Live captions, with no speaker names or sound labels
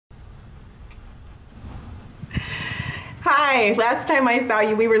Hi, last time I saw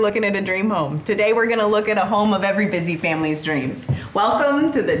you, we were looking at a dream home. Today we're gonna look at a home of every busy family's dreams.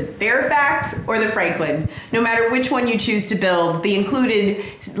 Welcome to the Fairfax or the Franklin. No matter which one you choose to build, the included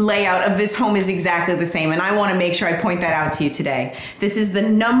layout of this home is exactly the same, and I wanna make sure I point that out to you today. This is the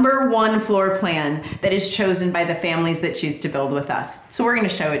 #1 floor plan that is chosen by the families that choose to build with us. So we're gonna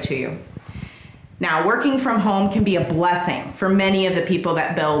show it to you. Now, working from home can be a blessing for many of the people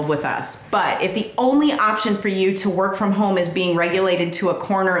that build with us. But if the only option for you to work from home is being regulated to a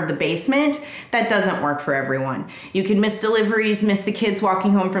corner of the basement, that doesn't work for everyone. You can miss deliveries, miss the kids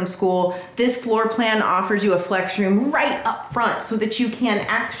walking home from school. This floor plan offers you a flex room right up front so that you can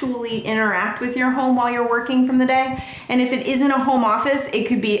actually interact with your home while you're working from the day. And if it isn't a home office, it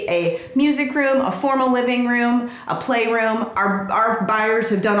could be a music room, a formal living room, a playroom. Our buyers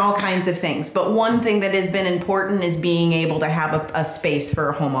have done all kinds of things, but one thing that has been important is being able to have a space for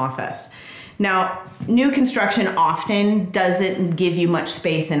a home office. Now, new construction often doesn't give you much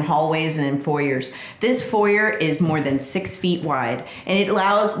space in hallways and in foyers. This foyer is more than 6 feet wide, and it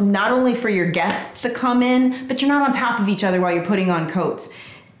allows not only for your guests to come in, but you're not on top of each other while you're putting on coats.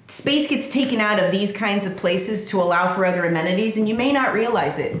 Space gets taken out of these kinds of places to allow for other amenities, and you may not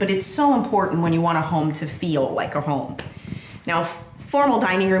realize it, but it's so important when you want a home to feel like a home. Now, formal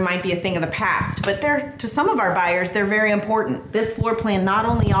dining room might be a thing of the past, but to some of our buyers, they're very important. This floor plan not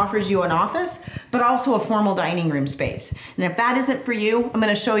only offers you an office, but also a formal dining room space. And if that isn't for you, I'm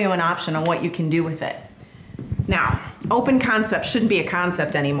gonna show you an option on what you can do with it. Now, open concept shouldn't be a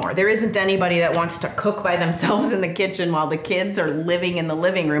concept anymore. There isn't anybody that wants to cook by themselves in the kitchen while the kids are living in the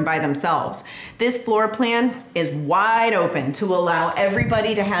living room by themselves. This floor plan is wide open to allow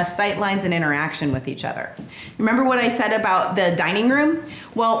everybody to have sight lines and interaction with each other. Remember what I said about the dining room?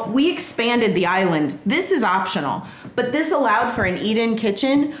 Well, we expanded the island. This is optional, but this allowed for an eat-in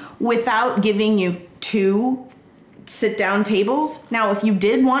kitchen without giving you 2 sit-down tables. Now, if you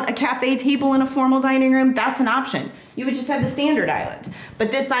did want a cafe table in a formal dining room, that's an option. You would just have the standard island.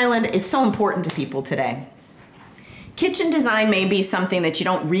 But this island is so important to people today. Kitchen design may be something that you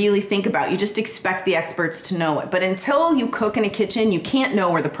don't really think about. You just expect the experts to know it. But until you cook in a kitchen, you can't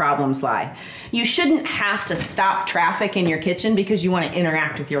know where the problems lie. You shouldn't have to stop traffic in your kitchen because you want to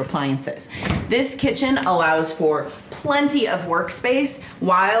interact with your appliances. This kitchen allows for plenty of workspace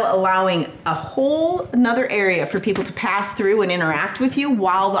while allowing a whole another area for people to pass through and interact with you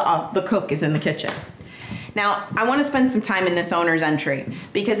while the cook is in the kitchen. Now, I want to spend some time in this owner's entry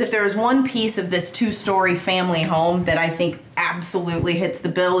because if there is one piece of this 2-story family home that I think absolutely hits the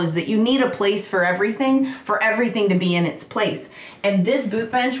bill is that you need a place for everything to be in its place. And this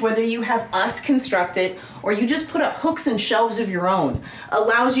boot bench, whether you have us construct it or you just put up hooks and shelves of your own,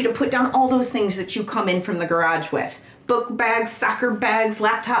 allows you to put down all those things that you come in from the garage with. Book bags, soccer bags,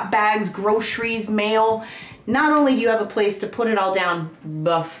 laptop bags, groceries, mail. Not only do you have a place to put it all down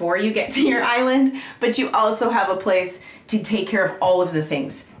before you get to your island, but you also have a place to take care of all of the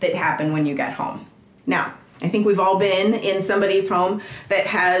things that happen when you get home. Now, I think we've all been in somebody's home that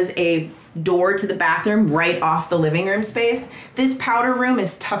has a door to the bathroom right off the living room space. This powder room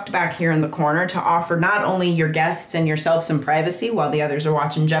is tucked back here in the corner to offer not only your guests and yourself some privacy while the others are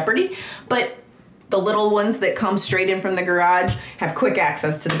watching Jeopardy, but the little ones that come straight in from the garage have quick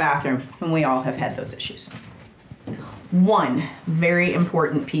access to the bathroom, and we all have had those issues. One very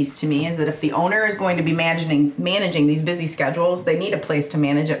important piece to me is that if the owner is going to be managing these busy schedules, they need a place to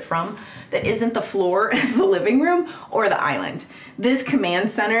manage it from that isn't the floor of the living room or the island. This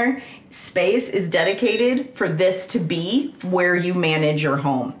command center space is dedicated for this to be where you manage your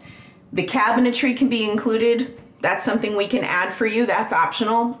home. The cabinetry can be included. That's something we can add for you. That's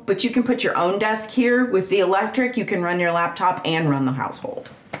optional, but you can put your own desk here with the electric. You can run your laptop and run the household.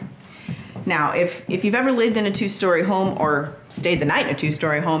 Now, if you've ever lived in a 2-story home or stayed the night in a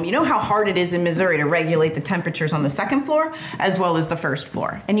 2-story home, you know how hard it is in Missouri to regulate the temperatures on the 2nd floor as well as the 1st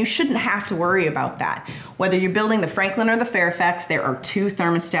floor. And you shouldn't have to worry about that. Whether you're building the Franklin or the Fairfax, there are 2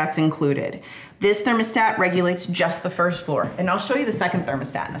 thermostats included. This thermostat regulates just the 1st floor, and I'll show you the 2nd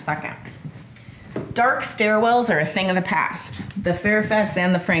thermostat in a second. Dark stairwells are a thing of the past. The Fairfax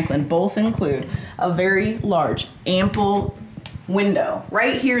and the Franklin both include a very large, ample window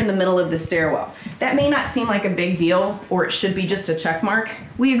right here in the middle of the stairwell. That may not seem like a big deal, or it should be just a check mark.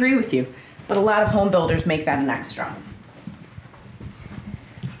 We agree with you, but a lot of home builders make that an extra.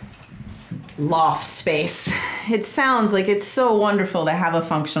 Loft space. It sounds like it's so wonderful to have a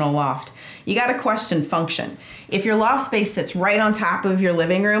functional loft. You got to question function. If your loft space sits right on top of your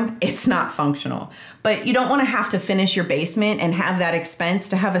living room, it's not functional. But you don't want to have to finish your basement and have that expense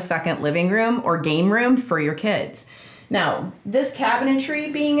to have a second living room or game room for your kids. Now, this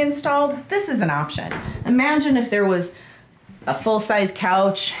cabinetry being installed, this is an option. Imagine if there was a full-size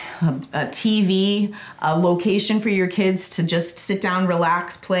couch, a TV, a location for your kids to just sit down,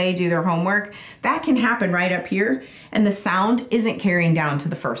 relax, play, do their homework. That can happen right up here, and the sound isn't carrying down to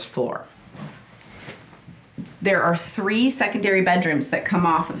the first floor. There are 3 secondary bedrooms that come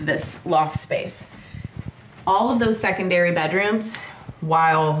off of this loft space. All of those secondary bedrooms,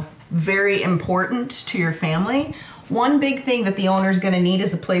 while very important to your family, one big thing that the owner's gonna need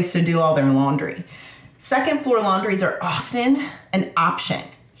is a place to do all their laundry. Second floor laundries are often an option.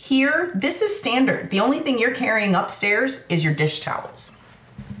 Here, this is standard. The only thing you're carrying upstairs is your dish towels.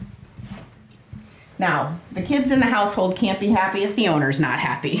 Now, the kids in the household can't be happy if the owner's not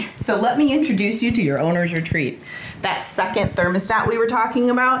happy. So let me introduce you to your owner's retreat. That second thermostat we were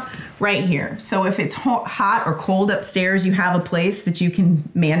talking about, right here. So if it's hot or cold upstairs, you have a place that you can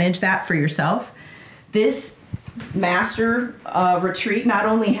manage that for yourself. This master retreat not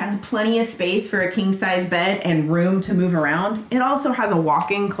only has plenty of space for a king-size bed and room to move around, it also has a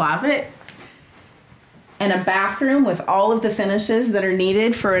walk-in closet and a bathroom with all of the finishes that are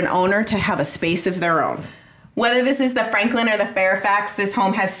needed for an owner to have a space of their own. Whether this is the Franklin or the Fairfax, this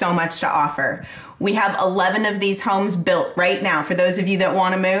home has so much to offer. We have 11 of these homes built right now. For those of you that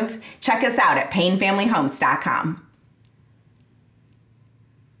want to move, check us out at PayneFamilyHomes.com.